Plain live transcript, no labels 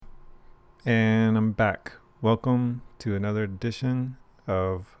And I'm back. Welcome to another edition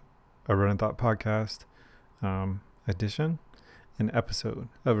of a Runnin Thought podcast. Edition, an episode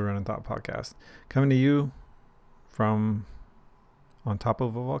of a Runnin Thought podcast, coming to you from on top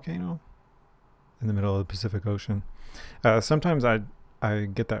of a volcano in the middle of the Pacific Ocean. Sometimes I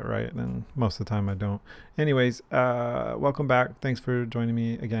get that right, and most of the time I don't. Anyways, welcome back. Thanks for joining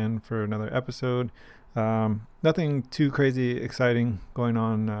me again for another episode. Nothing too crazy exciting going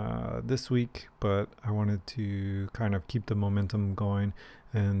on this week, but I wanted to kind of keep the momentum going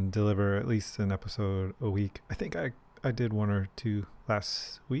and deliver at least an episode a week. I think I did one or two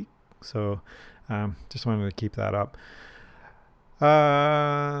last week, so just wanted to keep that up.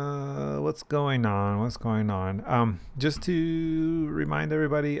 What's going on? Just to remind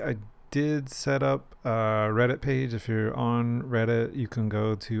everybody, I did set up a Reddit page. If you're on Reddit, you can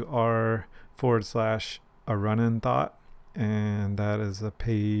go to r/a Runnin thought, and that is a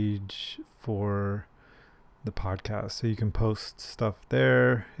page for the podcast. So you can post stuff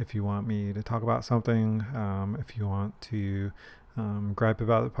there if you want me to talk about something, if you want to gripe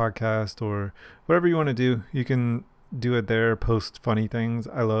about the podcast or whatever you want to do, you can do it there. Post funny things.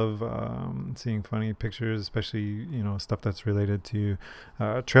 I love seeing funny pictures, especially stuff that's related to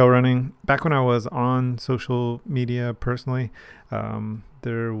trail running. Back when I was on social media personally,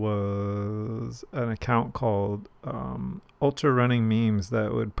 there was an account called Ultra Running Memes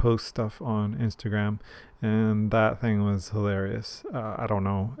that would post stuff on Instagram, and that thing was hilarious. I don't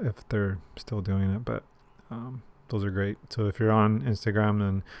know if they're still doing it, but those are great. So if you're on Instagram,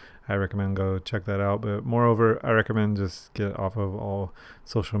 then I recommend go check that out. But moreover, I recommend just get off of all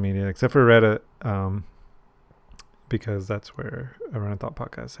social media except for Reddit, because that's where a Run Thought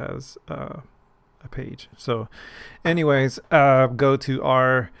podcast has a page. So anyways, go to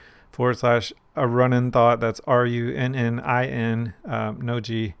r/a Runnin thought. That's RUNNIN, no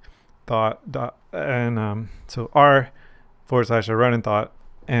G, thought dot, and so r/a Runnin thought,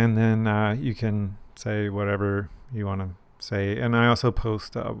 and then you can say whatever you want to say. And I also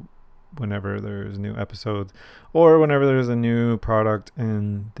post whenever there's new episodes or whenever there's a new product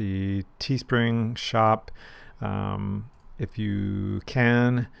in the Teespring shop. If you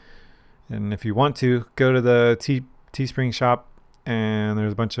can and if you want to, go to the Teespring shop, and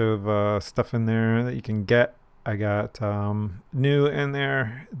there's a bunch of stuff in there that you can get. I got new in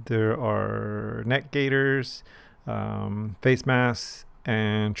there. There are neck gaiters, face masks,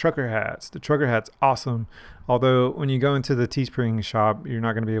 and trucker hats. The trucker hat's awesome. Although when you go into the Teespring shop, you're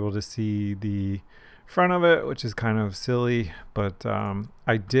not going to be able to see the front of it, which is kind of silly. But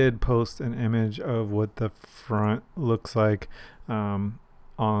I did post an image of what the front looks like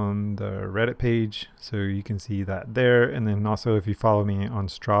on the Reddit page, so you can see that there. And then also, if you follow me on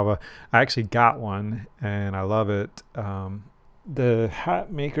Strava, I actually got one and I love it. The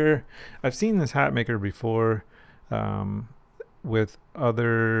hat maker, I've seen this hat maker before with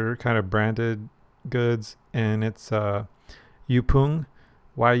other kind of branded goods, and it's Yupung,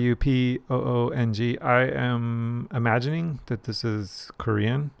 Yuppoong. I am imagining that this is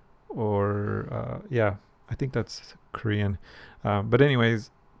Korean, or I think that's Korean. But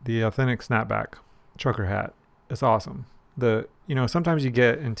anyways, the authentic snapback trucker hat is awesome. Sometimes you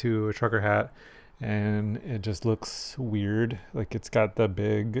get into a trucker hat and it just looks weird, like it's got the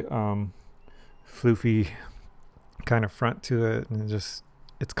big floofy kind of front to it, and it's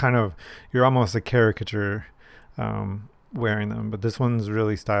kind of, you're almost a caricature wearing them. But this one's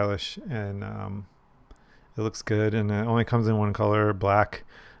really stylish, and it looks good, and it only comes in one color, black,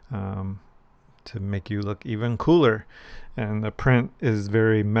 to make you look even cooler. And the print is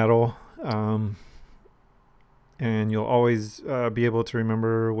very metal, and you'll always be able to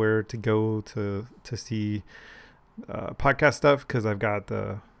remember where to go to see podcast stuff, because I've got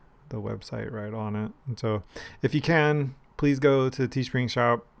the website right on it. And so if you can, please go to the Teespring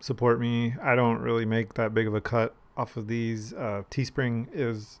shop, support me. I don't really make that big of a cut off of these. Teespring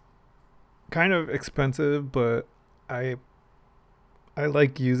is kind of expensive, but I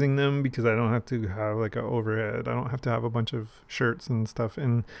like using them because I don't have to have like an overhead. I don't have to have a bunch of shirts and stuff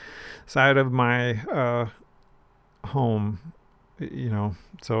inside of my home,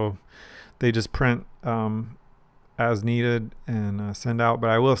 so they just print as needed and send out. But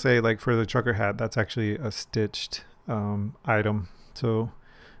I will say, like, for the trucker hat, that's actually a stitched item, so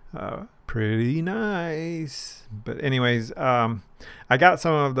pretty nice. But anyways, I got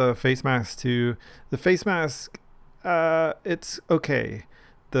some of the face masks too. The face mask, it's okay.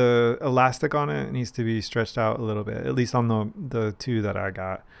 The elastic on it needs to be stretched out a little bit, at least on the two that I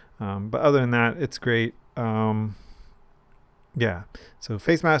got. But other than that, it's great. Yeah, so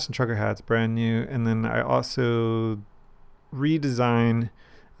face mask and trucker hats, brand new. And then I also redesigned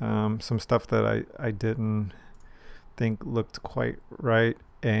some stuff that I didn't think looked quite right,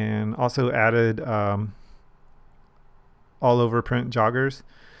 and also added all over print joggers.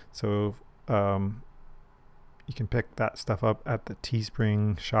 So you can pick that stuff up at the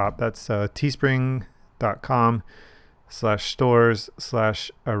Teespring shop. That's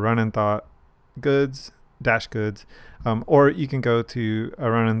teespring.com/stores/a running thought goods dash goods, or you can go to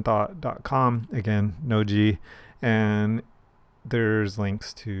arunninthought.com, again no G, and there's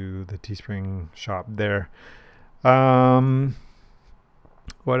links to the Teespring shop there.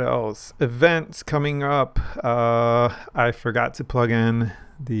 What else? Events coming up. I forgot to plug in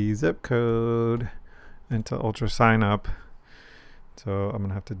the zip code into Ultra Sign Up, so I'm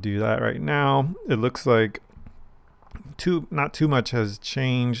gonna have to do that right now. It looks like not too much has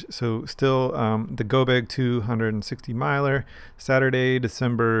changed. So still the Go Big 260 miler, Saturday,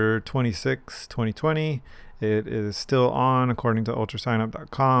 December 26, 2020. It is still on according to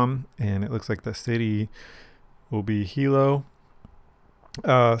ultrasignup.com, and it looks like the city will be Hilo.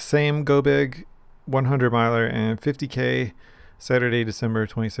 Same Go Big 100 miler and 50K, Saturday, December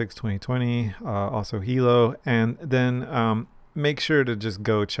 26, 2020, also Hilo. And then make sure to just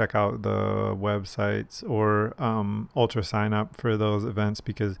go check out the websites or Ultra Sign Up for those events,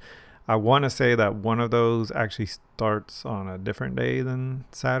 because I want to say that one of those actually starts on a different day than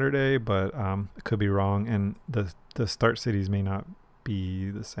Saturday, but I could be wrong, and the start cities may not be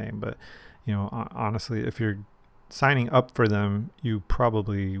the same. But honestly, if you're signing up for them, you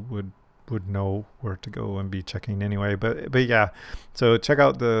probably would know where to go and be checking anyway. But yeah, so check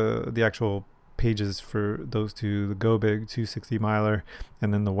out the actual pages for those two, the Go Big 260 miler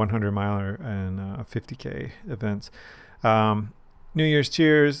and then the 100 miler and 50K events. New Year's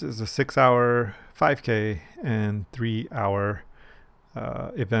Cheers is a 6-hour 5K and 3-hour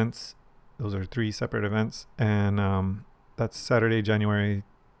events. Those are 3 separate events, and that's Saturday, January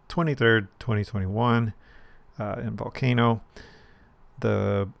 23rd, 2021 in Volcano.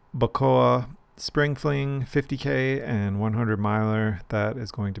 The Bacoa Spring Fling 50K and 100 miler, that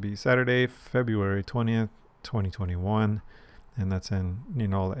is going to be Saturday, February 20th, 2021, and that's in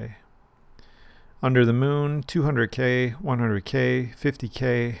Ninole. Under the Moon 200K, 100K,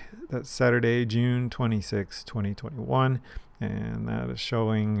 50K, that's Saturday, June 26, 2021, and that is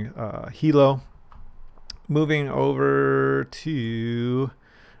showing Hilo. Moving over to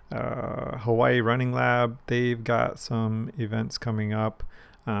Hawaii Running Lab, they've got some events coming up.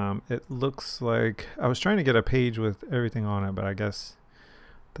 It looks like I was trying to get a page with everything on it, but I guess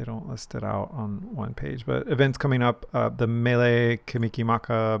they don't list it out on one page. But events coming up, the Mele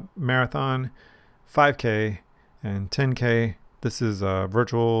Kimikimaka Marathon 5K and 10K. This is a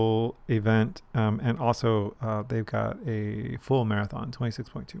virtual event, and also they've got a full marathon,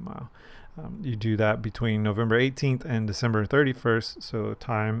 26.2 mile. You do that between November 18th and December 31st, so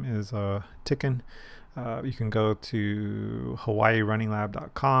time is ticking. You can go to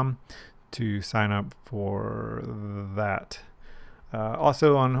hawaiirunninglab.com to sign up for that.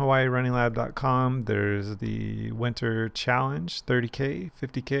 Also on hawaiirunninglab.com, there's the Winter Challenge 30K,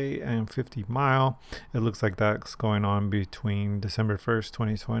 50K, and 50 mile. It looks like that's going on between December 1st,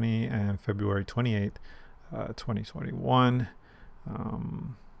 2020 and February 28th, 2021.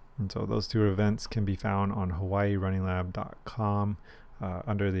 And so those two events can be found on hawaiirunninglab.com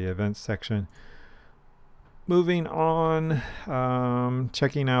under the events section. Moving on,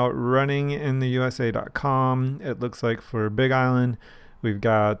 checking out runningintheusa.com. It looks like for Big Island, we've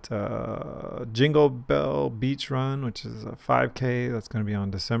got Jingle Bell Beach Run, which is a 5K. That's going to be on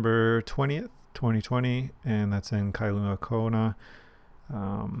December 20th, 2020, and that's in Kailua Kona.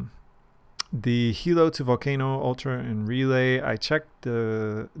 The Hilo to Volcano Ultra and Relay, I checked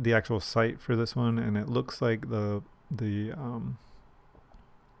the actual site for this one, and it looks like the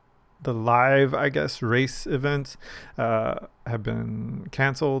live, I guess, race events have been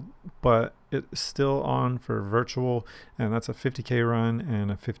canceled, but it's still on for virtual, and that's a 50K run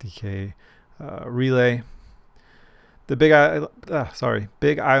and a 50K relay. The Big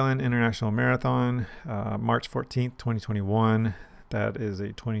Island International Marathon, March 14th, 2021. That is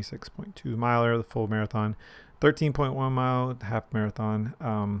a 26.2 miler, the full marathon, 13.1 mile half marathon,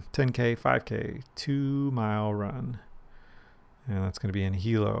 10K, 5K, 2 mile run, and that's going to be in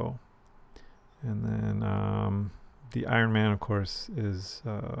Hilo. And then the Ironman, of course, is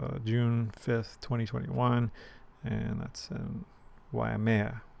June 5th, 2021, and that's in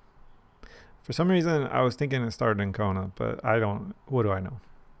Waimea. For some reason, I was thinking it started in Kona, but what do I know?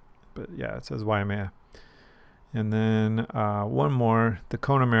 But yeah, it says Waimea. And then one more, the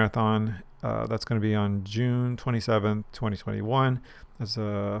Kona Marathon, that's going to be on June 27th, 2021. That's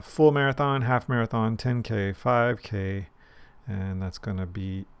a full marathon, half marathon, 10K, 5K, and that's going to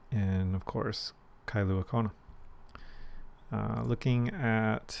be in, of course, Kailua Kona. Looking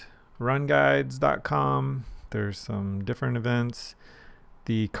at runguides.com, there's some different events.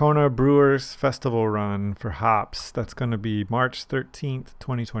 The Kona Brewers Festival Run for hops, that's going to be March 13th,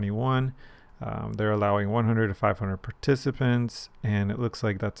 2021. They're allowing 100 to 500 participants, and it looks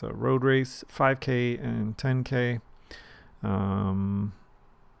like that's a road race, 5K and 10K.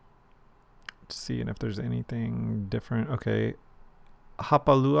 Seeing if there's anything different. Okay.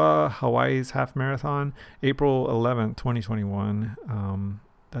 Hapalua, Hawaii's half marathon, April 11th, 2021.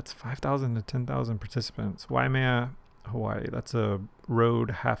 That's 5,000 to 10,000 participants. Waimea, Hawaii, that's a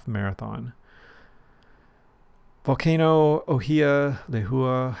road half marathon. Volcano Ohia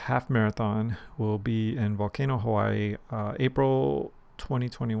Lehua half marathon will be in Volcano, Hawaii, April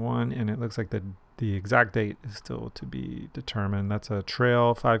 2021, and it looks like the exact date is still to be determined. That's a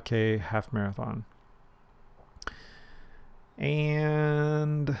trail 5K half marathon.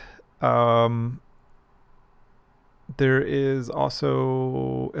 And there is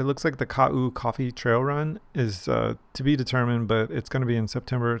also, it looks like the Ka'u Coffee Trail Run is to be determined, but it's going to be in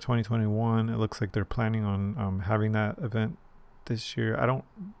September 2021. It looks like they're planning on having that event this year. I don't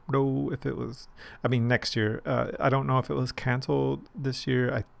know if it was, next year. I don't know if it was canceled this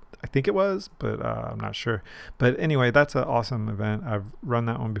year. I think it was, but I'm not sure. But anyway, that's an awesome event. I've run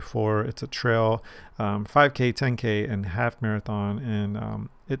that one before. It's a trail, 5K, 10K, and half marathon. And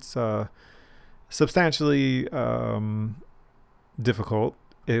it's substantially difficult.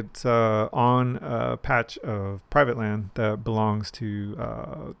 It's on a patch of private land that belongs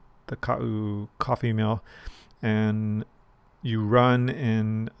to the Ka'u coffee mill. And you run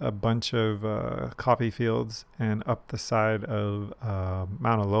in a bunch of coffee fields and up the side of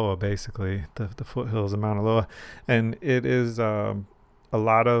Mauna Loa, basically, the foothills of Mauna Loa. And it is a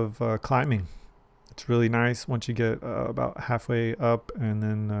lot of climbing. It's really nice once you get about halfway up and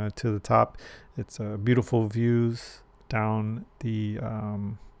then to the top. It's beautiful views down the...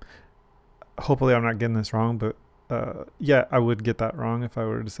 hopefully I'm not getting this wrong, but yeah, I would get that wrong if I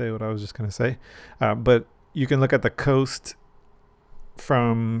were to say what I was just going to say. But you can look at the coast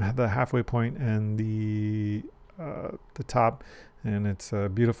from the halfway point and the top, and it's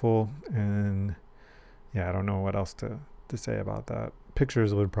beautiful. And yeah, I don't know what else to say about that.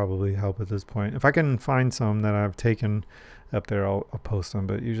 Pictures would probably help at this point. If I can find some that I've taken up there, I'll post them,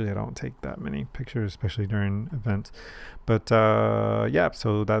 but usually I don't take that many pictures, especially during events. But yeah,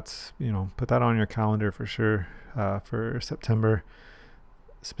 so that's, put that on your calendar for sure, for September.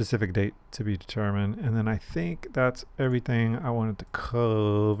 Specific date to be determined. And then I think that's everything I wanted to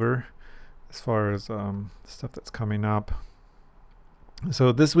cover as far as stuff that's coming up.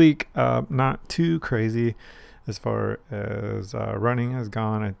 So this week, not too crazy as far as running has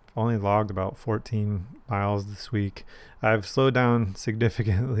gone. I only logged about 14 miles this week. I've slowed down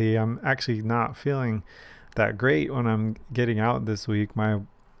significantly. I'm actually not feeling that great when I'm getting out this week. My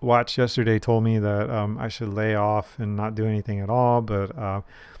watch yesterday told me that I should lay off and not do anything at all, but I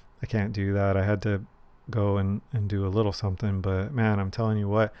can't do that. I had to go and do a little something. But man, I'm telling you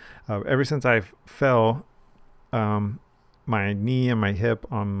what, ever since I fell, my knee and my hip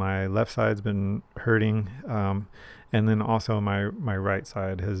on my left side's been hurting, and then also my right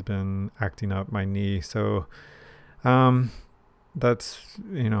side has been acting up, my knee. So that's,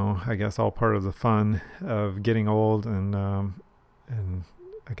 I guess all part of the fun of getting old and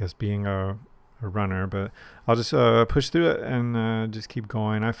I guess being a runner. But I'll just push through it and just keep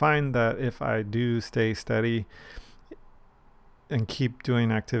going. I find that if I do stay steady and keep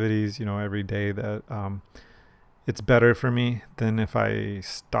doing activities, every day, that it's better for me than if I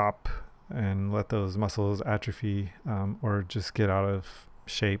stop and let those muscles atrophy or just get out of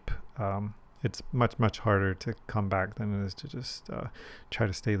shape. It's much, much harder to come back than it is to just try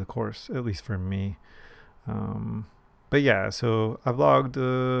to stay the course, at least for me. But yeah, so I've logged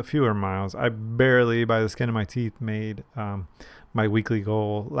fewer miles. I barely, by the skin of my teeth, made my weekly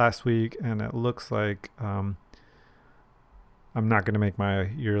goal last week, and it looks like I'm not going to make my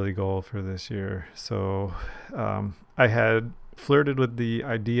yearly goal for this year. So I had flirted with the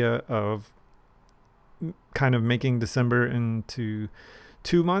idea of kind of making December into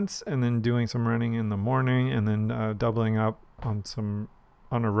 2 months and then doing some running in the morning and then doubling up on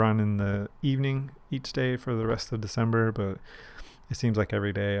a run in the evening each day for the rest of December. But it seems like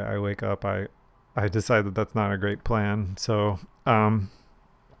every day I wake up, I decide that that's not a great plan. So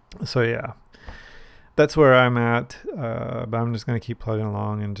yeah, that's where I'm at. But I'm just going to keep plugging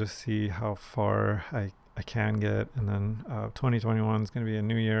along and just see how far I can get. And then 2021 is going to be a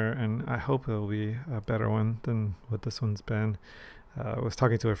new year, and I hope it'll be a better one than what this one's been. I was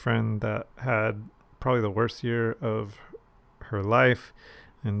talking to a friend that had probably the worst year of her life.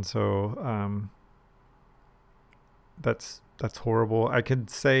 And so that's horrible. I could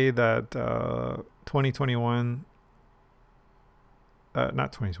say that 2021,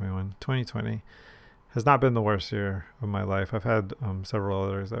 not 2021, 2020 has not been the worst year of my life. I've had several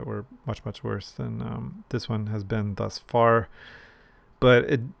others that were much, much worse than this one has been thus far. But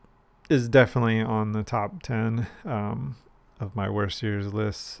it is definitely on the top 10 of my worst years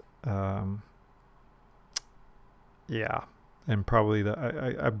list. Yeah. And probably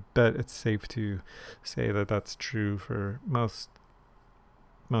I bet it's safe to say that that's true for most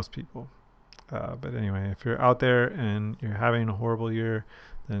people. But anyway, if you're out there and you're having a horrible year,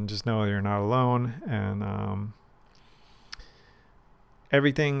 then just know you're not alone. And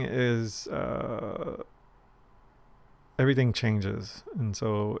everything is everything changes, and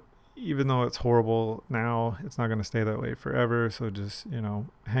so even though it's horrible now, it's not going to stay that way forever. So just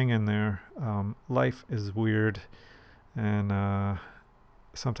hang in there. Life is weird, and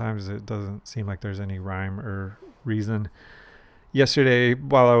sometimes it doesn't seem like there's any rhyme or reason. Yesterday,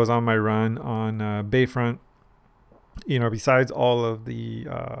 while I was on my run on Bayfront, besides all of the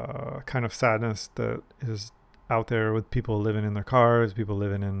kind of sadness that is out there with people living in their cars, people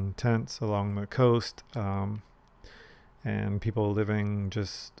living in tents along the coast, and people living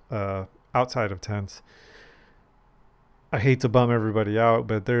just outside of tents. I hate to bum everybody out,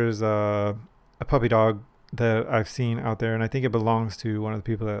 but there's a puppy dog that I've seen out there, and I think it belongs to one of the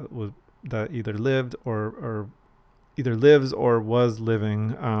people that either lived or either lives or was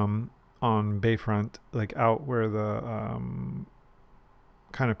living on Bayfront, like out where the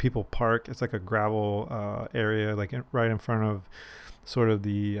kind of people park. It's like a gravel area, like right in front of sort of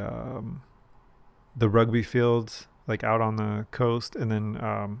the rugby fields, like out on the coast, and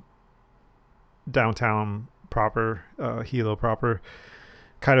then downtown proper, Hilo proper,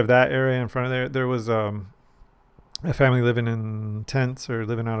 kind of that area in front of there. There was a family living in tents or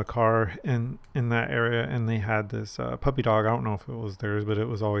living out of a car in that area, and they had this puppy dog. I don't know if it was theirs, but it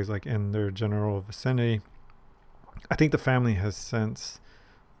was always like in their general vicinity. I think the family has since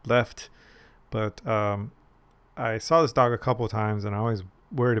left, but I saw this dog a couple of times, and I always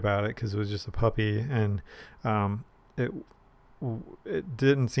worried about it because it was just a puppy, and it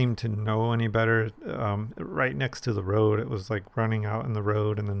didn't seem to know any better. Right next to the road, it was like running out in the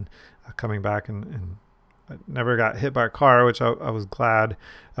road and then coming back, and I never got hit by a car, which I was glad.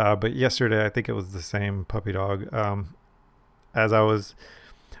 But yesterday, I think it was the same puppy dog. As I was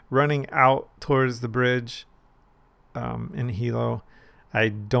running out towards the bridge in Hilo, I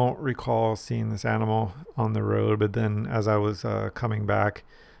don't recall seeing this animal on the road. But then as I was coming back,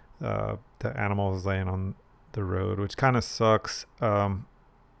 the animal was laying on the road, which kind of sucks. I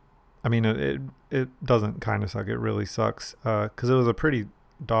mean, it doesn't kind of suck. It really sucks because it was a pretty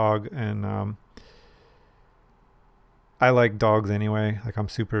dog, and I like dogs anyway. Like I'm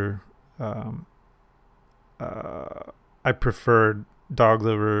super. I prefer dogs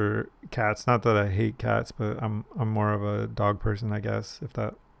over cats. Not that I hate cats, but I'm more of a dog person, I guess. If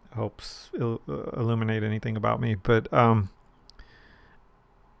that helps illuminate anything about me, but I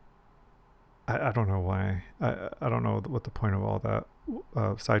don't know why. I don't know what the point of all that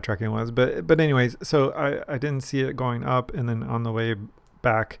sidetracking was, but anyways, so I didn't see it going up, and then on the way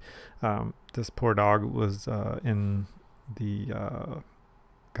back, this poor dog was in the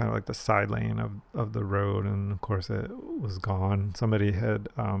kind of like the side lane of the road, and of course it was gone. Somebody had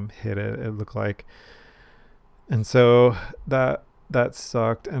hit it, it looked like, and so that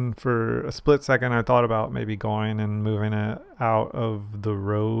sucked. And for a split second I thought about maybe going and moving it out of the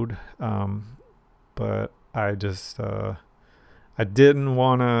road, but I just I didn't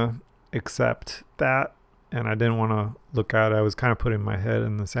want to accept that, and I didn't want to look at it. I was kind of putting my head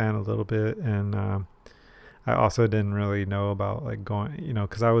in the sand a little bit, and I also didn't really know about like going,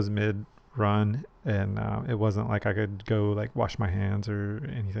 because I was mid run, and it wasn't like I could go like wash my hands or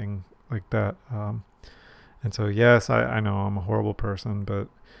anything like that. And so, yes, I know I'm a horrible person, but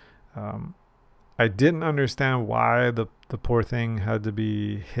I didn't understand why the poor thing had to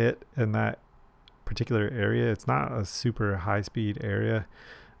be hit in that particular area. It's not a super high speed area.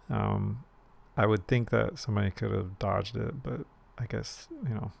 I would think that somebody could have dodged it, but I guess,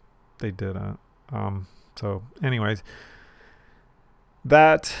 they didn't. So anyways,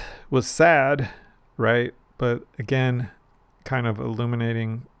 that was sad, right? But again, kind of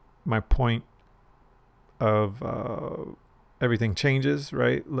illuminating my point of everything changes,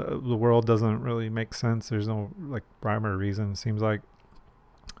 right? The world doesn't really make sense. There's no like rhyme or reason, it seems like.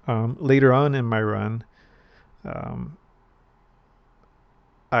 Later on in my run,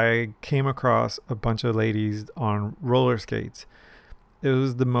 I came across a bunch of ladies on roller skates. It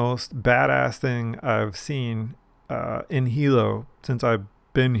was the most badass thing I've seen. in Hilo since I've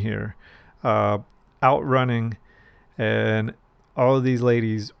been here, uh, out running, and all of these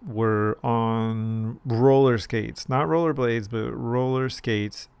ladies were on roller skates, not rollerblades, but roller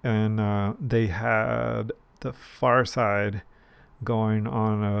skates, and they had the Far Side going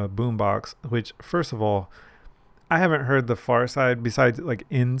on a boombox. Which, first of all, I haven't heard the Far Side besides like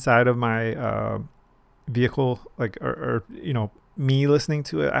inside of my vehicle, like or me listening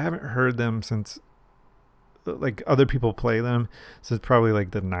to it. I haven't heard them since like other people play them since probably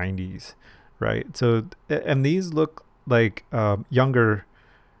like the 90s, right? So and these look like younger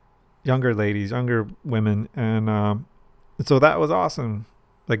ladies, younger women, and so that was awesome.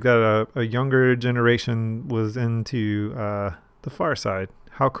 Like that, a younger generation was into the Far Side.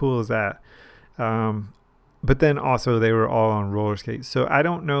 How cool is that? Um, but then also they were all on roller skates. So I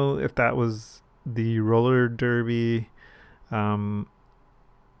don't know if that was the roller derby um,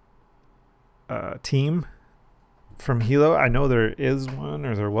 team from Hilo. I know there is one,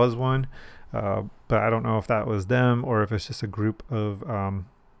 or there was one, but I don't know if that was them or if it's just a group of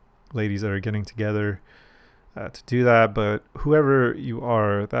ladies that are getting together to do that. But whoever you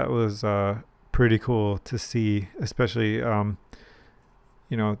are, that was pretty cool to see, especially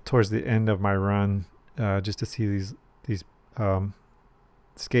towards the end of my run, just to see these um,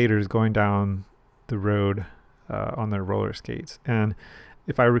 skaters going down the road on their roller skates. And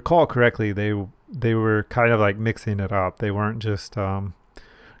if I recall correctly, they were kind of like mixing it up. They weren't just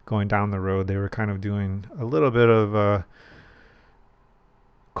going down the road. They were kind of doing a little bit of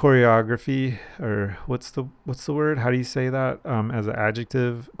choreography, or what's the word? How do you say that as an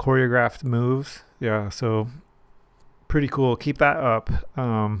adjective? Choreographed moves. Yeah. So pretty cool. Keep that up.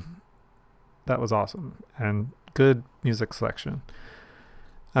 That was awesome and good music selection.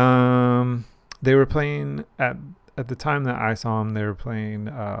 They were playing at the time that I saw them. They were playing.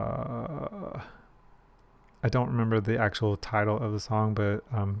 I don't remember the actual title of the song, but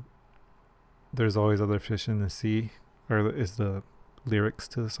 "There's Always Other Fish in the Sea," or is the lyrics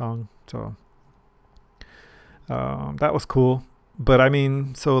to the song. So that was cool. But I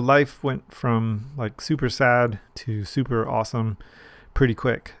mean, so life went from like super sad to super awesome pretty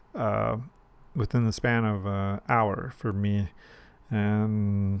quick, within the span of an hour for me.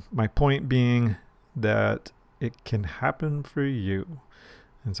 And my point being that it can happen for you.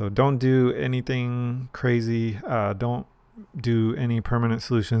 And so don't do anything crazy. Don't do any permanent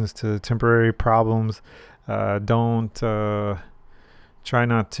solutions to temporary problems. Don't try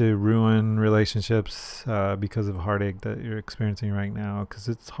not to ruin relationships because of heartache that you're experiencing right now, because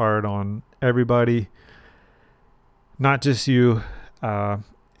it's hard on everybody, not just you.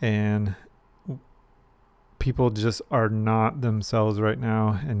 And people just are not themselves right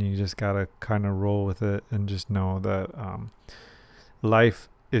now, and you just gotta kind of roll with it and just know that life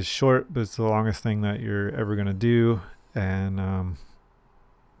is short, but it's the longest thing that you're ever gonna do, and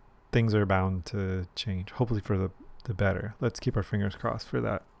things are bound to change, hopefully for the better. Let's keep our fingers crossed for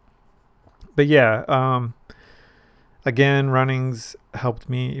that. But yeah, again, running's helped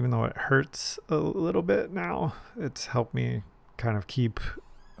me, even though it hurts a little bit now. It's helped me kind of keep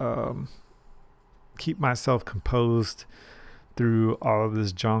myself composed through all of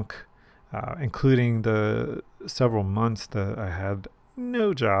this junk, including the several months that I had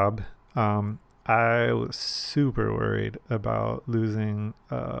no job. I was super worried about losing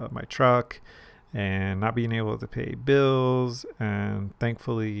my truck and not being able to pay bills. And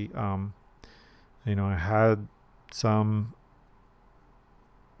thankfully, I had some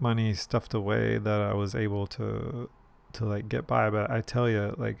money stuffed away that I was able to like get by. But I tell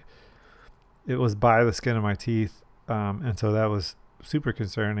you, like, it was by the skin of my teeth, and so that was super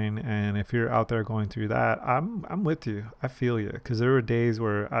concerning. And if you're out there going through that, I'm with you. I feel you, because there were days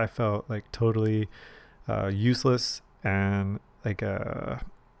where I felt like totally useless and like a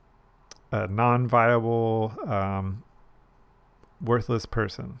non-viable, worthless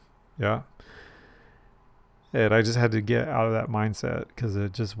person. Yeah. And I just had to get out of that mindset, because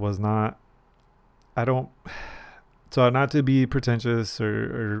it just was not. So not to be pretentious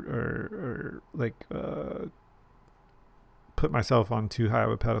or like put myself on too high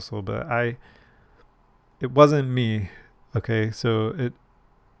of a pedestal, but it wasn't me. Okay, so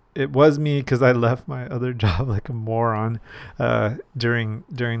it was me because I left my other job like a moron during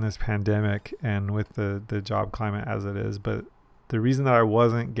this pandemic and with the job climate as it is. But the reason that I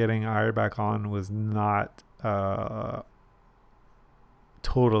wasn't getting hired back on was not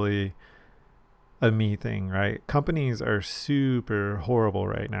totally a me thing, right? Companies are super horrible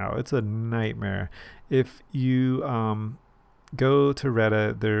right now. It's a nightmare. If you go to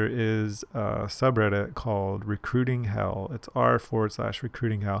Reddit. There is a subreddit called Recruiting Hell. It's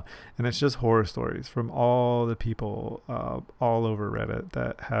r/recruiting hell, and it's just horror stories from all the people all over Reddit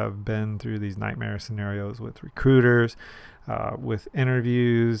that have been through these nightmare scenarios with recruiters, with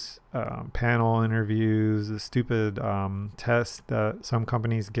interviews, panel interviews, the stupid tests that some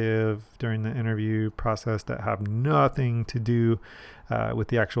companies give during the interview process that have nothing to do with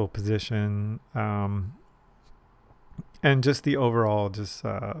the actual position. And just the overall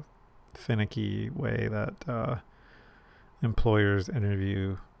finicky way that employers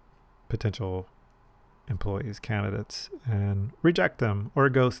interview potential employees, candidates, and reject them or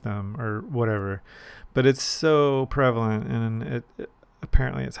ghost them or whatever. But it's so prevalent, and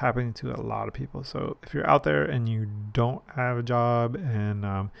apparently it's happening to a lot of people. So if you're out there and you don't have a job,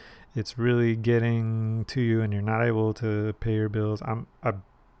 and it's really getting to you and you're not able to pay your bills,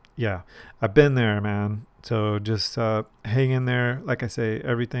 I've been there, man. So just hang in there. Like I say,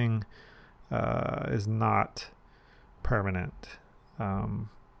 everything is not permanent.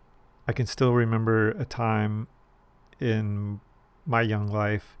 I can still remember a time in my young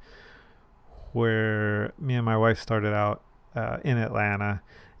life where me and my wife started out in Atlanta,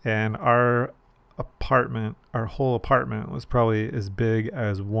 and our whole apartment was probably as big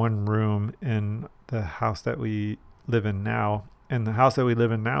as one room in the house that we live in now. And the house that we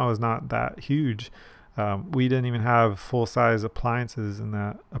live in now is not that huge. We didn't even have full-size appliances in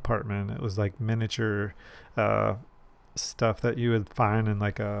that apartment. It was like miniature stuff that you would find in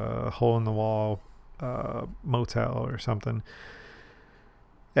like a hole-in-the-wall motel or something.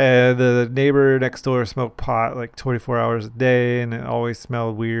 And the neighbor next door smoked pot like 24 hours a day, and it always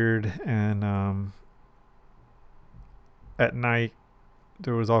smelled weird. And at night,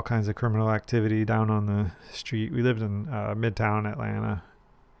 there was all kinds of criminal activity down on the street. We lived in Midtown Atlanta.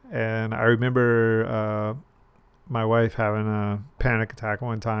 And I remember my wife having a panic attack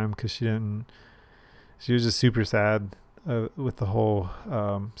one time because she was just super sad with the whole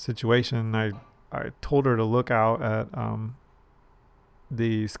situation. I told her to look out at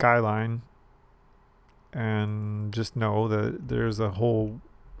the skyline and just know that there's a whole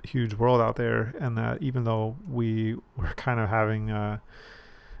huge world out there, and that even though we were kind of having a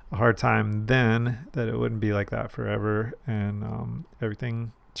hard time then, that it wouldn't be like that forever, and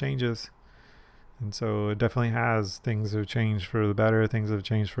everything changes. And so it definitely has. Things have changed for the better, things have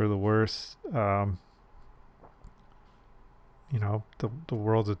changed for the worse. The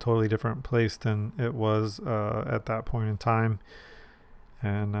world's a totally different place than it was at that point in time,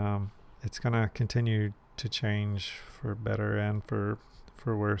 and it's gonna continue to change for better and for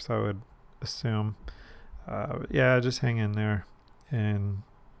worse, I would assume. Just hang in there and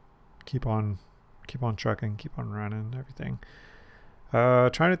keep on trucking, keep on running, everything.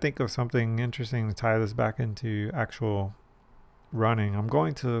 Trying to think of something interesting to tie this back into actual running. I'm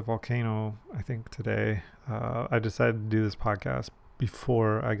going to a volcano, I think, today. I decided to do this podcast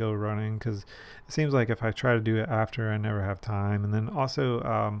before I go running because it seems like if I try to do it after, I never have time. And then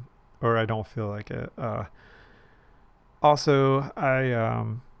also, or I don't feel like it. Also, I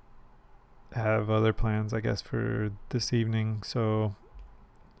have other plans, I guess, for this evening. So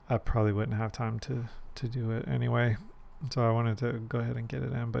I probably wouldn't have time to do it anyway. So I wanted to go ahead and get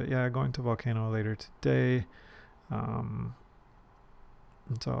it in. But yeah, going to Volcano later today. And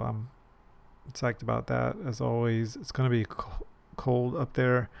so I'm psyched about that. As always, it's going to be cold up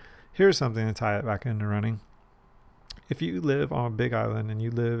there. Here's something to tie it back into running. If you live on a big island and you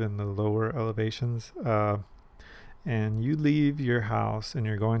live in the lower elevations, and you leave your house and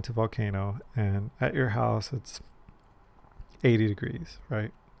you're going to Volcano, and at your house it's 80 degrees,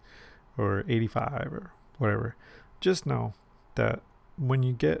 right? Or 85 or whatever. Just know that when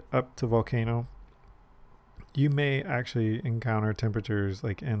you get up to Volcano, you may actually encounter temperatures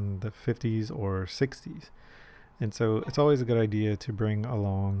like in the 50s or 60s. And so it's always a good idea to bring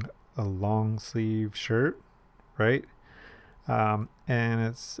along a long sleeve shirt, right? And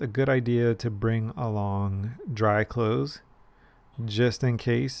it's a good idea to bring along dry clothes just in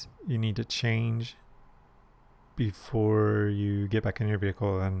case you need to change before you get back in your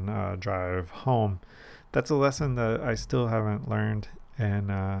vehicle and drive home. That's a lesson that I still haven't learned,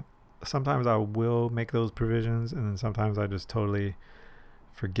 and sometimes I will make those provisions, and then sometimes I just totally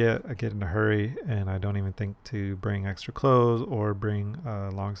forget. I get in a hurry and I don't even think to bring extra clothes or bring a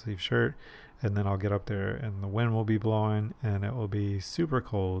long sleeve shirt, and then I'll get up there and the wind will be blowing and it will be super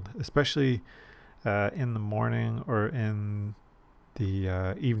cold, especially in the morning or in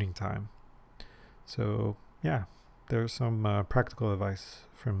the evening time. So yeah, there's some practical advice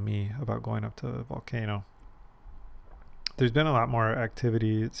from me about going up to the Volcano. There's been a lot more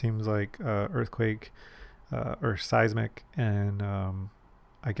activity. It seems like earthquake or seismic, and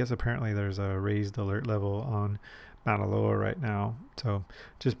I guess apparently there's a raised alert level on Mauna Loa right now. So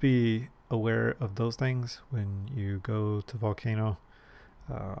just be aware of those things when you go to volcano.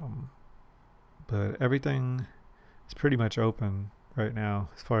 Um, but everything is pretty much open right now,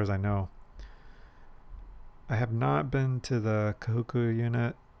 as far as I know. I have not been to the Kahuku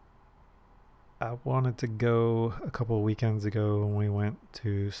unit. I wanted to go a couple of weekends ago when we went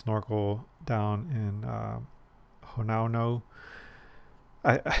to snorkel down in Honauno.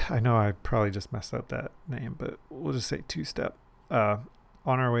 I know I probably just messed up that name, but we'll just say Two Step. Uh,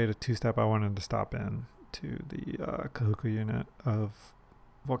 on our way to Two Step, I wanted to stop in to the Kahuku unit of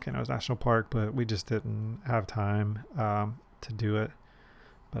Volcanoes National Park, but we just didn't have time to do it.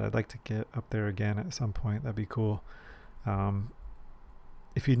 But I'd like to get up there again at some point. That'd be cool. Um,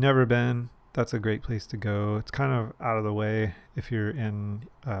 if you've never been, that's a great place to go. It's kind of out of the way if you're in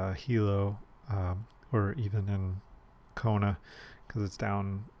Hilo or even in Kona, because it's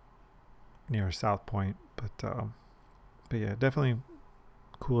down near South Point. But yeah, definitely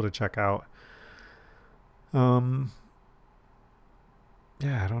cool to check out. Yeah,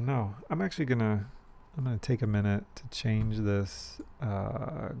 I don't know. I'm gonna take a minute to change this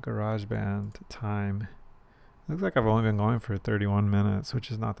GarageBand to time. Looks like I've only been going for 31 minutes,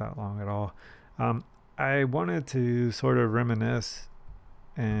 which is not that long at all. I wanted to sort of reminisce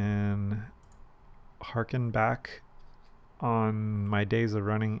and harken back on my days of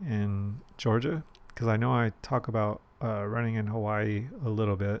running in Georgia, because I know I talk about running in Hawaii a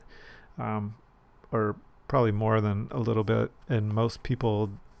little bit, or probably more than a little bit, and most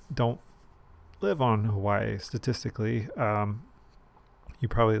people don't live on Hawaii statistically. You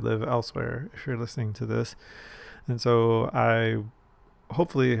probably live elsewhere if you're listening to this. And so I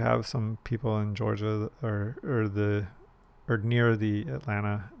hopefully have some people in Georgia or near the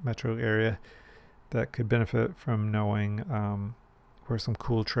Atlanta metro area that could benefit from knowing where some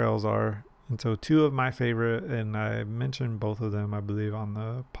cool trails are. And so two of my favorite, and I mentioned both of them, I believe, on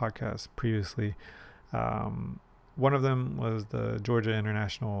the podcast previously. One of them was the Georgia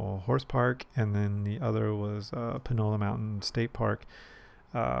International Horse Park, and then the other was Panola Mountain State Park.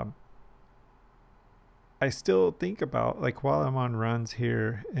 I still think about, like, while I'm on runs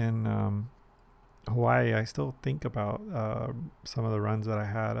here in Hawaii, I still think about some of the runs that I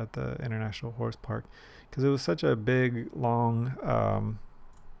had at the International Horse Park, because it was such a big, long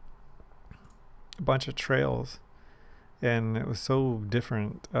bunch of trails, and it was so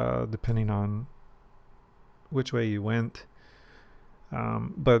different depending on which way you went.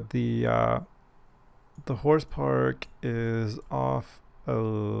 But the horse park is off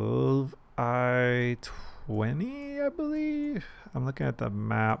of I-20, I believe. I'm looking at the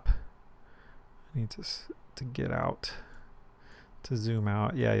map. I need to get out, to zoom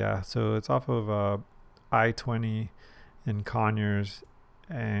out. Yeah. So it's off of I-20 in Conyers,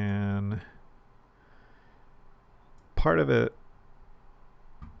 and part of it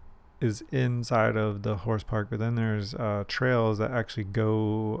is inside of the horse park, but then there's trails that actually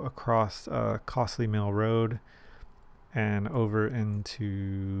go across Costly Mill Road and over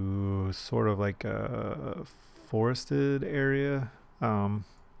into sort of like a forested area.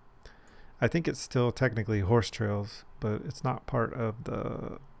 I think it's still technically horse trails, but it's not part of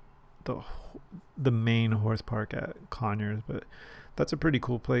the main horse park at Conyers. But that's a pretty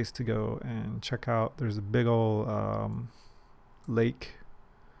cool place to go and check out. There's a big old lake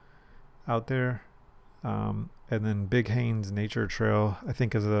out there, and then Big Haynes Nature Trail, I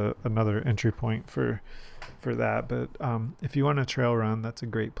think, is another entry point for that. But if you want a trail run, that's a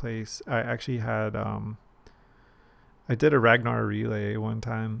great place. I actually had I did a Ragnar relay one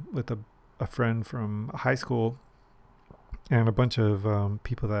time with a friend from high school and a bunch of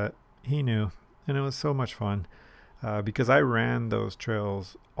people that he knew, and it was so much fun because I ran those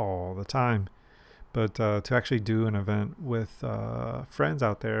trails all the time. But to actually do an event with friends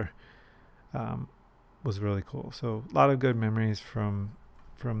out there was really cool. So a lot of good memories from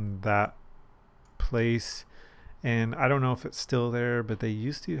that place. And I don't know if it's still there, but they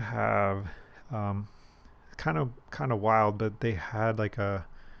used to have kind of wild, but they had like I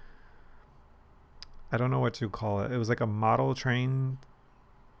don't know what to call it. It was like a model train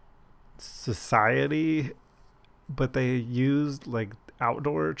society, but they used like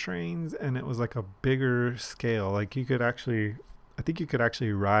outdoor trains, and it was like a bigger scale. Like I think you could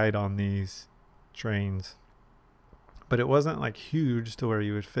actually ride on these trains, but it wasn't like huge to where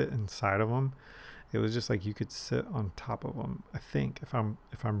you would fit inside of them. It was just like you could sit on top of them, I think, if I'm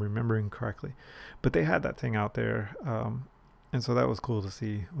remembering correctly. But they had that thing out there, and so that was cool to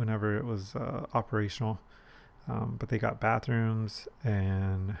see whenever it was operational. But they got bathrooms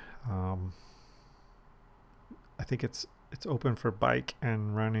and I think it's open for bike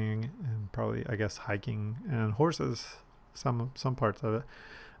and running and probably I guess hiking and horses. Some parts of it.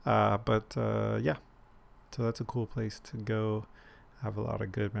 But yeah, so that's a cool place to go. I have a lot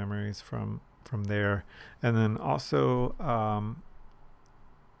of good memories from there, and then also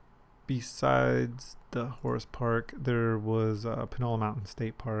besides the horse park, there was Panola Mountain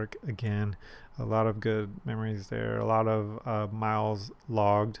State Park. Again, a lot of good memories there. A lot of miles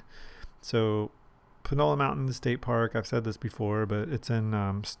logged. So Panola Mountain State Park, I've said this before, but it's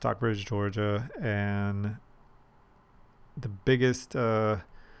in Stockbridge, Georgia, and the biggest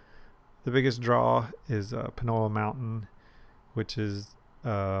draw is Panola Mountain, which is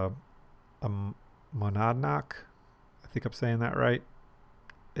a monadnock. I think I'm saying that right.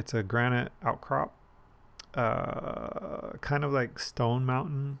 It's a granite outcrop, kind of like Stone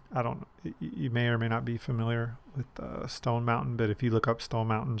Mountain. I don't know. You may or may not be familiar with Stone Mountain, but if you look up Stone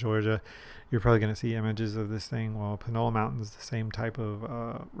Mountain, Georgia, you're probably going to see images of this thing. Well, Panola Mountain is the same type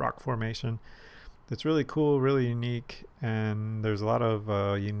of rock formation. It's really cool, really unique, and there's a lot of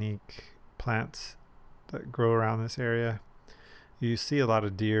unique plants that grow around this area. You see a lot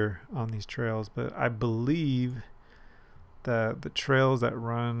of deer on these trails, but I believe that the trails that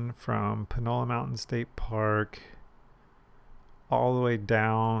run from Panola Mountain State Park all the way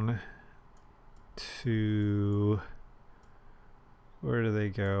down to, where do they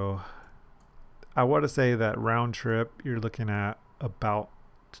go? I want to say that round trip you're looking at about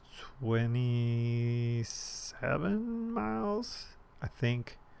 27 miles, I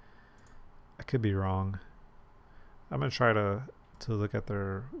think. I could be wrong. I'm going to try to look at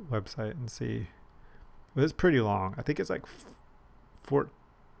their website and see. But it's pretty long. I think it's like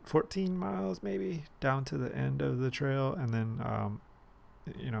 14 miles maybe down to the end of the trail. And then,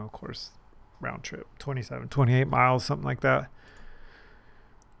 of course, round trip, 27, 28 miles, something like that.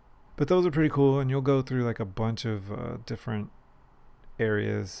 But those are pretty cool. And you'll go through like a bunch of different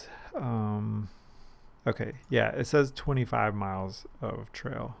areas. Okay. Yeah, it says 25 miles of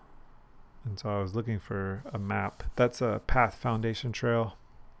trail. And so I was looking for a map. That's a Path Foundation Trail.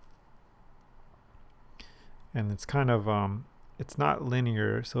 And it's kind of, it's not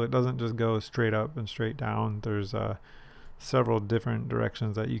linear, so it doesn't just go straight up and straight down. There's several different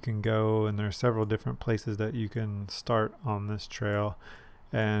directions that you can go, and there's several different places that you can start on this trail.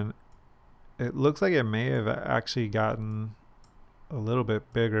 And it looks like it may have actually gotten a little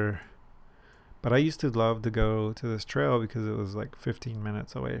bit bigger. But I used to love to go to this trail because it was like 15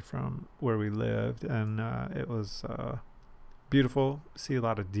 minutes away from where we lived, and it was beautiful. See a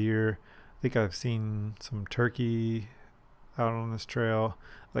lot of deer. I think I've seen some turkey out on this trail,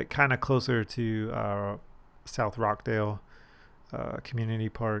 like kind of closer to South Rockdale Community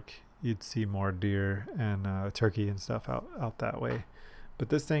Park. You'd see more deer and turkey and stuff out that way. But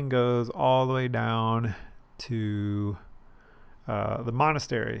this thing goes all the way down to the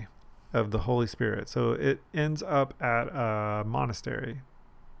monastery of the Holy Spirit. So it ends up at a monastery.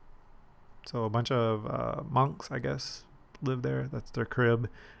 So a bunch of monks, I guess, live there. That's their crib.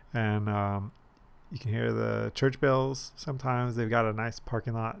 And you can hear the church bells sometimes. They've got a nice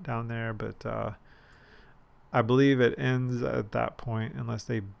parking lot down there, but I believe it ends at that point unless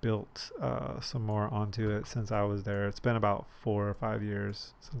they built some more onto it since I was there. It's been about 4 or 5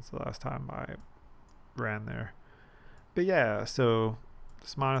 years since the last time I ran there. But yeah, so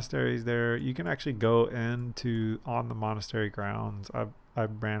this monastery is there. You can actually go into on the monastery grounds.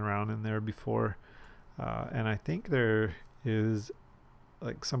 I've ran around in there before, and I think there is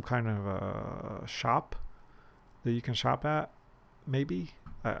like some kind of a shop that you can shop at. Maybe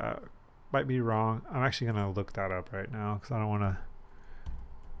I might be wrong. I'm actually gonna look that up right now because I don't want to.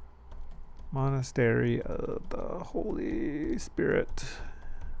 Monastery of the Holy Spirit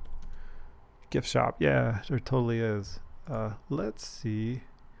gift shop. Yeah, there totally is. Let's see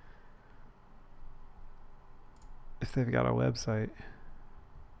if they've got a website.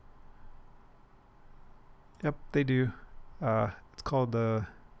 Yep, they do. It's called the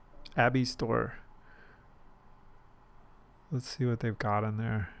Abbey Store. Let's see what they've got in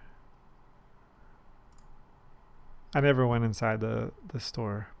there. I never went inside the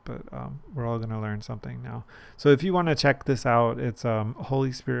store, but we're all going to learn something now. So if you want to check this out, it's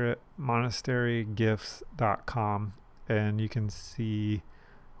Holy Spirit Monasterygifts.com. And you can see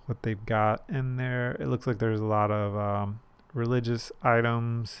what they've got in there. It looks like there's a lot of religious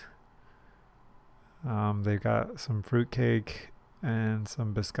items. They've got some fruitcake and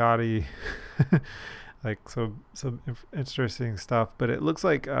some biscotti, like some interesting stuff. But it looks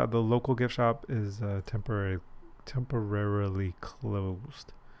like the local gift shop is temporarily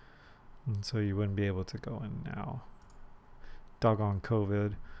closed, and so you wouldn't be able to go in now. Doggone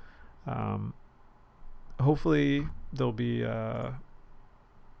COVID. hopefully there'll be a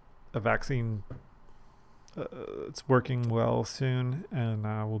vaccine. It's working well soon, and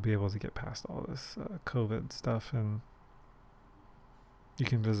we'll be able to get past all this COVID stuff, and you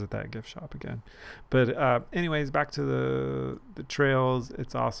can visit that gift shop again. But anyways, back to the trails.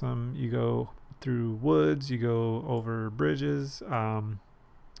 It's awesome. You go through woods, you go over bridges.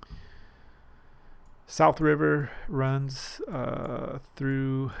 South River runs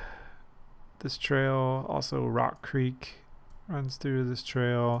through this trail. Also, Rock Creek runs through this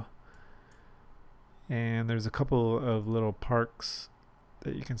trail. And there's a couple of little parks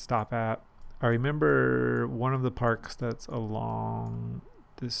that you can stop at. I remember one of the parks that's along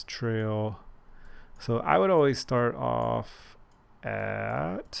this trail. So I would always start off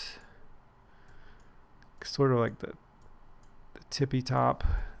at sort of like the tippy top.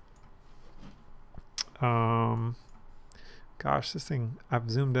 Gosh, this thing, I've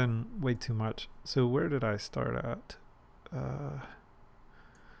zoomed in way too much. So where did I start at?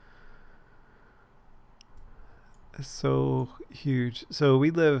 It's so huge. So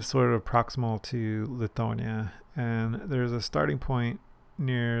we live sort of proximal to Lithonia, and there's a starting point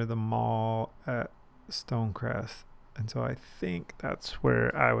near the mall at Stonecrest. And so I think that's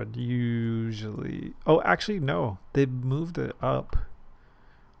where I would usually... Oh, actually, no. They moved it up.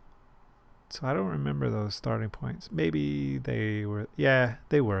 So I don't remember those starting points. Maybe they were... Yeah,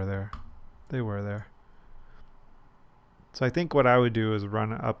 they were there. They were there. So I think what I would do is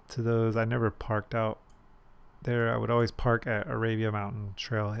run up to those. I never parked out there. I would always park at Arabia Mountain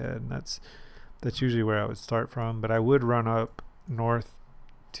Trailhead, and that's usually where I would start from. But I would run up north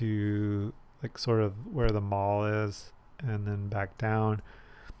to like sort of where the mall is, and then back down.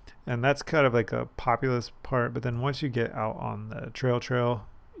 And that's kind of like a populous part. But then once you get out on the trail,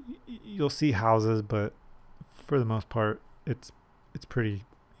 you'll see houses, but for the most part, it's pretty,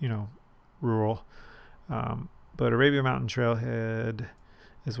 rural. But Arabia Mountain Trailhead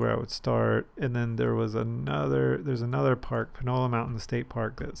is where I would start. And then there's another park, Panola Mountain State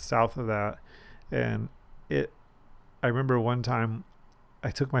Park, that's south of that. And I remember one time I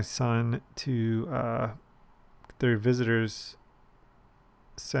took my son to their visitors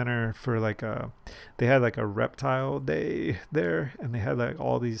center for they had like a reptile day there, and they had like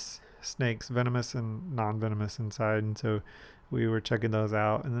all these snakes, venomous and non-venomous, inside. And so we were checking those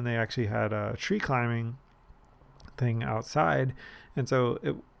out. And then they actually had a tree climbing thing outside. And so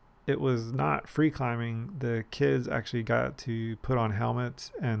it was not free climbing. The kids actually got to put on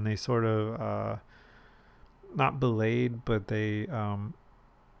helmets, and they sort of not belayed, but they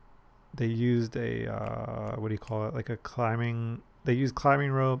used a what do you call it, like a climbing, they used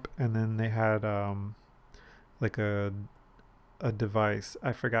climbing rope, and then they had like a device.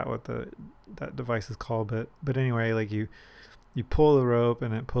 I forgot what that device is called, but anyway, like you pull the rope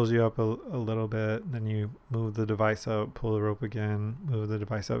and it pulls you up a little bit, and then you move the device up, pull the rope again, move the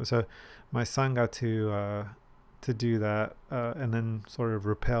device up. So my son got to do that, and then sort of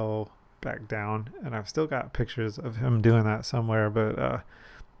rappel back down, and I've still got pictures of him doing that somewhere. But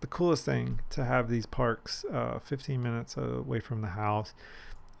the coolest thing to have these parks 15 minutes away from the house.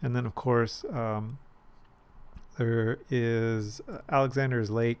 And then of course there is Alexander's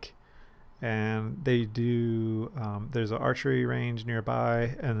Lake, and they do there's an archery range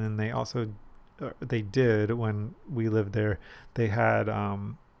nearby. And then they did, when we lived there, they had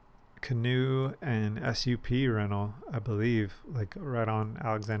canoe and SUP rental, I believe, like right on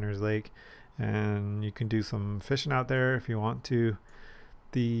Alexander's Lake, and you can do some fishing out there if you want to.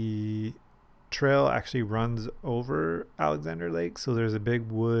 The trail actually runs over Alexander Lake, so there's a big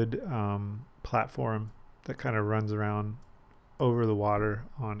wood platform that kind of runs around over the water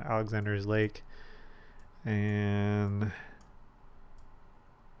on Alexander's Lake. And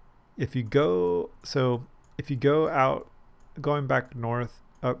if you go out, going back north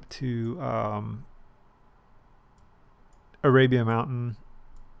up to Arabia Mountain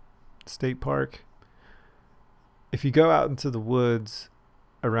State Park, if you go out into the woods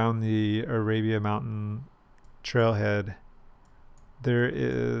around the Arabia Mountain Trailhead, there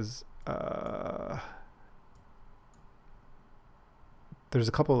is there's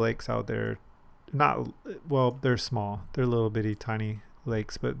a couple lakes out there. They're small. They're little bitty tiny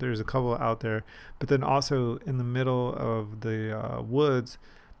lakes, but there's a couple out there. But then also in the middle of the woods,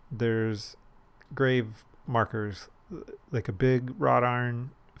 there's grave markers, like a big wrought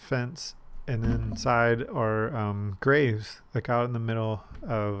iron fence, and then inside are graves, like out in the middle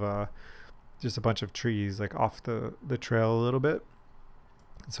of just a bunch of trees, like off the trail a little bit.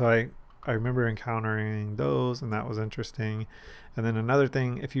 So I remember encountering those, and that was interesting. And then another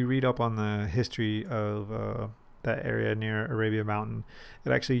thing, if you read up on the history of that area near Arabia Mountain.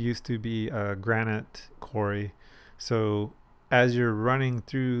 It actually used to be a granite quarry. So as you're running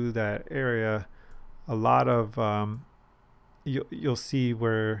through that area, a lot of you'll see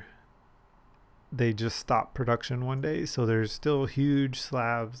where they just stopped production one day. So there's still huge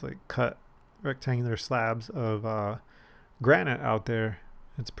slabs, like cut rectangular slabs of granite out there.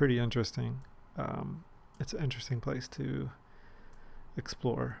 It's pretty interesting. It's an interesting place to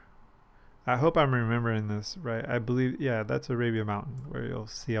explore. I hope I'm remembering this right. I believe, yeah, that's Arabia Mountain where you'll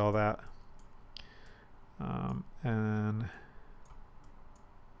see all that. And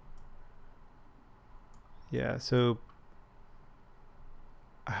yeah, so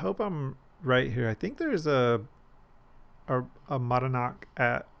I hope I'm right here. I think there's a Madanak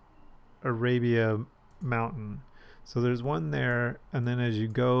at Arabia Mountain. So there's one there, and then as you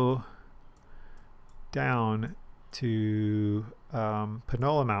go down to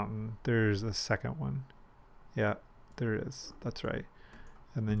Panola Mountain, there's a second one. Yeah, there is. That's right.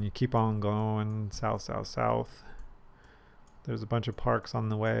 And then you keep on going south, south, south. There's a bunch of parks on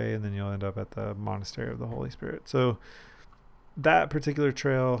the way, and then you'll end up at the Monastery of the Holy Spirit. So that particular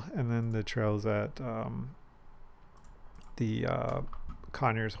trail, and then the trails at the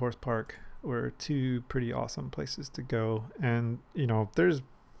Conyers Horse Park were two pretty awesome places to go. And there's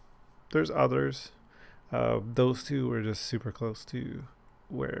others. Those two were just super close to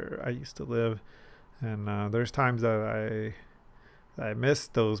where I used to live, and there's times that I miss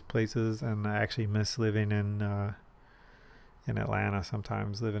those places, and I actually miss living in Atlanta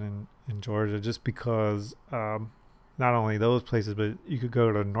sometimes, living in Georgia, just because not only those places, but you could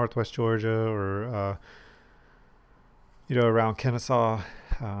go to Northwest Georgia or around Kennesaw,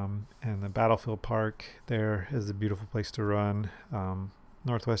 and the Battlefield Park there is a beautiful place to run.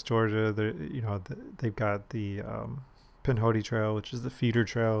 Northwest Georgia, they've got the Pinhoti Trail, which is the feeder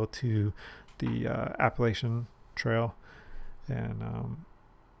trail to the Appalachian Trail, and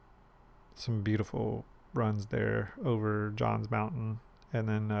some beautiful runs there over Johns Mountain, and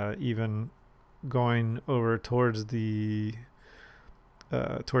then even going over towards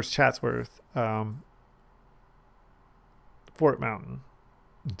Chatsworth, Fort Mountain.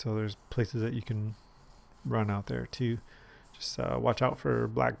 And so there's places that you can run out there too. Just watch out for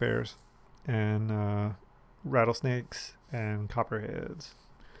black bears and rattlesnakes and copperheads.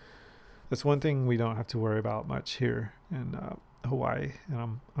 That's one thing we don't have to worry about much here in Hawaii,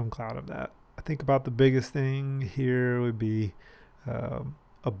 and I'm glad of that. I think about the biggest thing here would be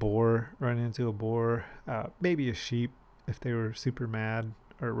a boar, running into a boar, maybe a sheep if they were super mad,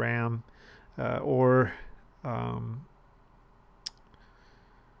 or a ram, or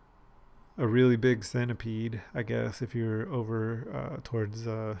a really big centipede, I guess, if you're over towards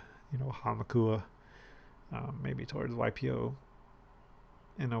Hamakua, maybe towards YPO,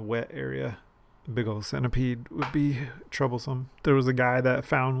 in a wet area. A big old centipede would be troublesome. There was a guy that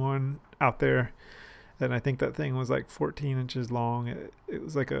found one out there, and I think that thing was like 14 inches long. It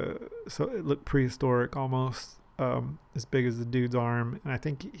was like so it looked prehistoric almost, as big as the dude's arm. And I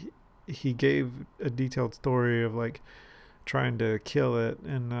think he gave a detailed story of like trying to kill it,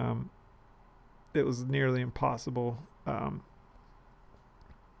 and it was nearly impossible. And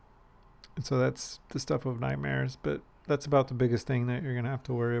so that's the stuff of nightmares, but that's about the biggest thing that you're going to have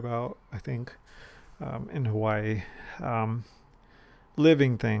to worry about, I think, in Hawaii.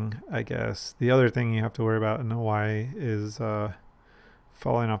 Living thing, I guess. The other thing you have to worry about in Hawaii is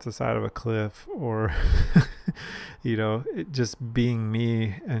falling off the side of a cliff, or it just being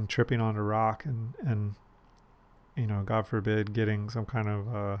me and tripping on a rock, and God forbid, getting some kind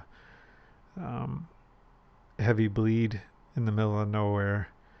of heavy bleed in the middle of nowhere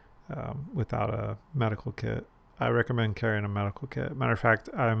without a medical kit. I recommend carrying a medical kit. Matter of fact,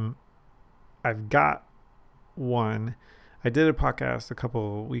 I've got one. I did a podcast a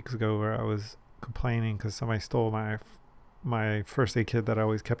couple of weeks ago where I was complaining because somebody stole my first aid kit that I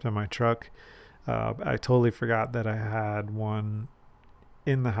always kept in my truck. I totally forgot that I had one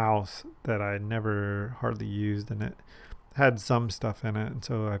in the house that I never hardly used, and it had some stuff in it, and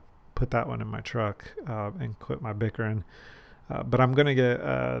so I put that one in my truck and quit my bickering. But I'm going to get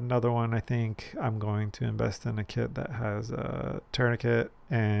another one. I think I'm going to invest in a kit that has a tourniquet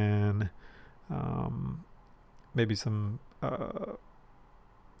and maybe some, I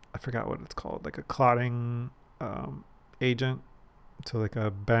forgot what it's called, like a clotting agent. So like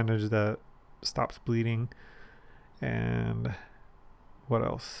a bandage that stops bleeding. And what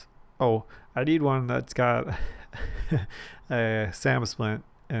else? Oh, I need one that's got a SAM splint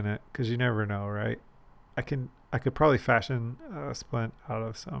in it, because you never know, right? I could probably fashion a splint out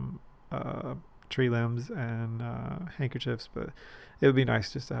of some tree limbs and handkerchiefs, but it would be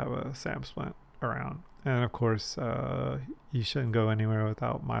nice just to have a SAM splint. around. And of course, you shouldn't go anywhere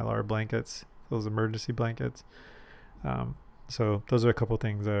without Mylar blankets, those emergency blankets. Um, so those are a couple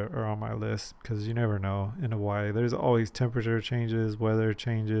things that are on my list because you never know in Hawaii. There's always temperature changes, weather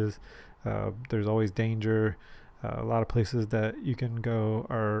changes. There's always danger. A lot of places that you can go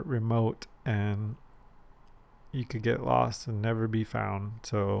are remote and you could get lost and never be found.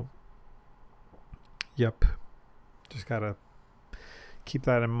 So, yep, just gotta keep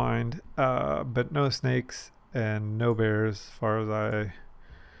that in mind. But no snakes and no bears, as far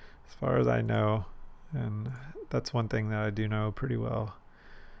as I know, and that's one thing that I do know pretty well.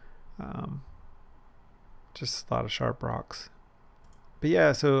 Um, just a lot of sharp rocks. But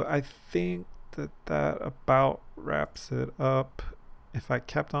yeah, so I think that about wraps it up. If I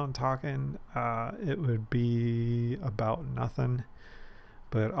kept on talking, it would be about nothing.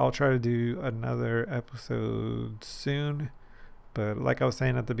 But I'll try to do another episode soon. But like I was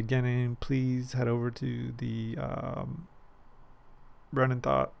saying at the beginning, please head over to the Runnin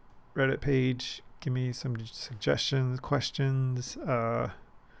Thought Reddit page. Give me some suggestions, questions,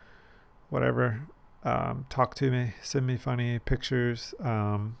 whatever. Talk to me. Send me funny pictures.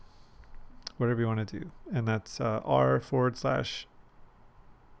 Whatever you want to do. And that's r/a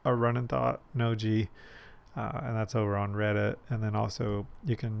Runnin Thought, no G. And that's over on Reddit. And then also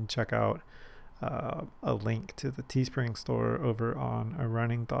you can check out a link to the Teespring store over on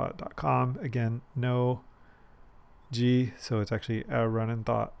arunningthought.com. Again, no G, so it's actually a Runnin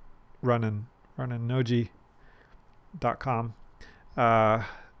Thought, running no G.com. And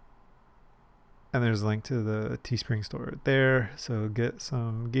there's a link to the Teespring store there. So get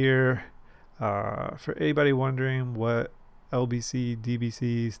some gear. For anybody wondering what LBC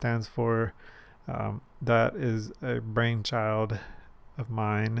DBC stands for, that is a brainchild of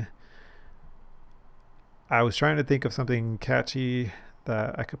mine. I was trying to think of something catchy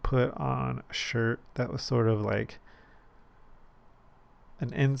that I could put on a shirt that was sort of like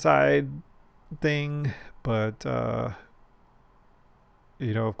an inside thing, but of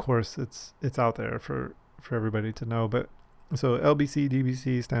course it's out there for everybody to know. But so LBC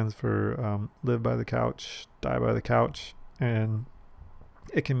DBC stands for live by the couch, die by the couch, and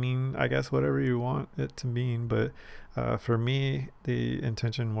it can mean, I guess, whatever you want it to mean. But for me, the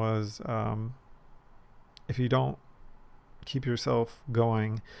intention was if you don't keep yourself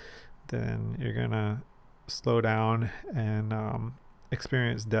going, then you're gonna slow down and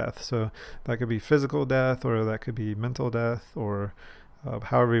experience death. So that could be physical death, or that could be mental death, or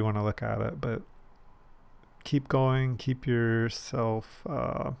however you want to look at it. But keep going, keep yourself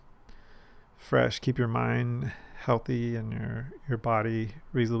fresh, keep your mind healthy and your body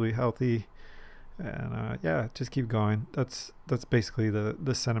reasonably healthy, and just keep going. That's basically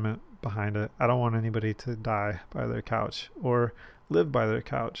the sentiment behind it. I don't want anybody to die by their couch or live by their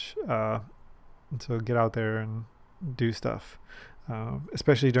couch. So get out there and do stuff,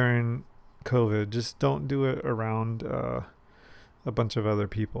 especially during COVID. Just don't do it around a bunch of other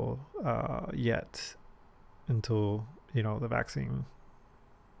people yet, until the vaccine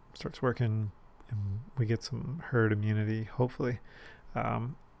starts working and we get some herd immunity, hopefully.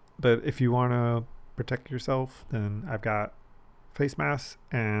 But if you want to protect yourself, then I've got face masks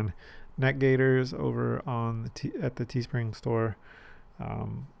and neck gaiters over on at the Teespring store.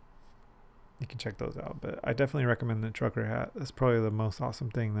 You can check those out. But I definitely recommend the trucker hat. That's probably the most awesome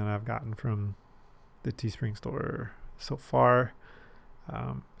thing that I've gotten from the Teespring store so far.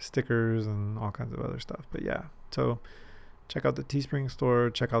 Stickers and all kinds of other stuff. But yeah, so check out the Teespring store.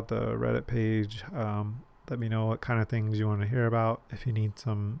 Check out the Reddit page. Let me know what kind of things you want to hear about. If you need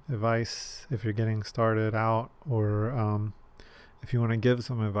some advice, if you're getting started out, or if you want to give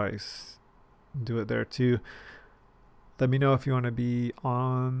some advice, do it there too. Let me know if you want to be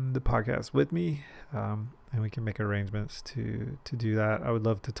on the podcast with me, and we can make arrangements to do that. I would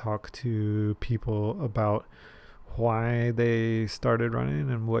love to talk to people about why they started running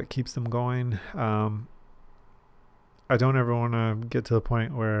and what keeps them going. I don't ever want to get to the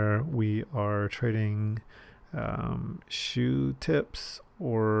point where we are trading shoe tips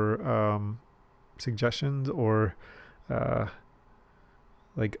or suggestions, or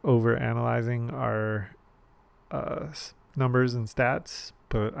like over analyzing our numbers and stats.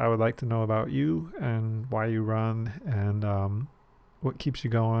 But I would like to know about you and why you run, and what keeps you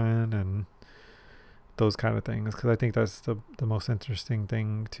going, and those kind of things, because I think that's the most interesting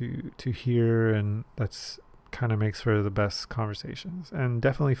thing to hear, and that's kind of makes for the best conversations. And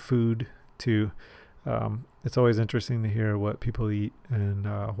definitely food too. It's always interesting to hear what people eat and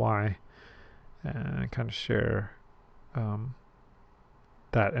why, and kind of share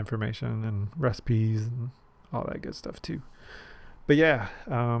that information and recipes and all that good stuff too. But yeah,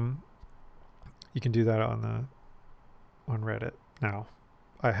 You can do that on Reddit now.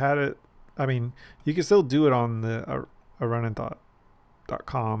 I had it. I mean, you can still do it on the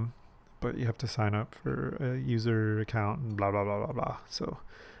runnin.com, but you have to sign up for a user account and blah blah blah blah blah. So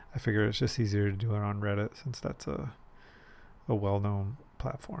I figure it's just easier to do it on Reddit since that's a well-known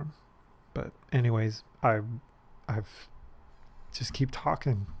platform. But anyways, I've just keep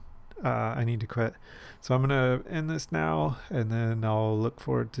talking. I need to quit. So I'm gonna end this now, and then I'll look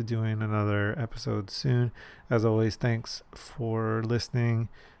forward to doing another episode soon. As always, thanks for listening,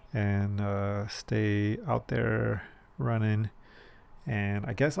 and stay out there running. And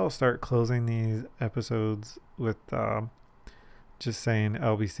I guess I'll start closing these episodes with just saying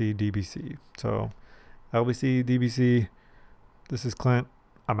LBC DBC. So LBC DBC. This is Clint.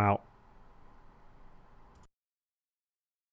 I'm out.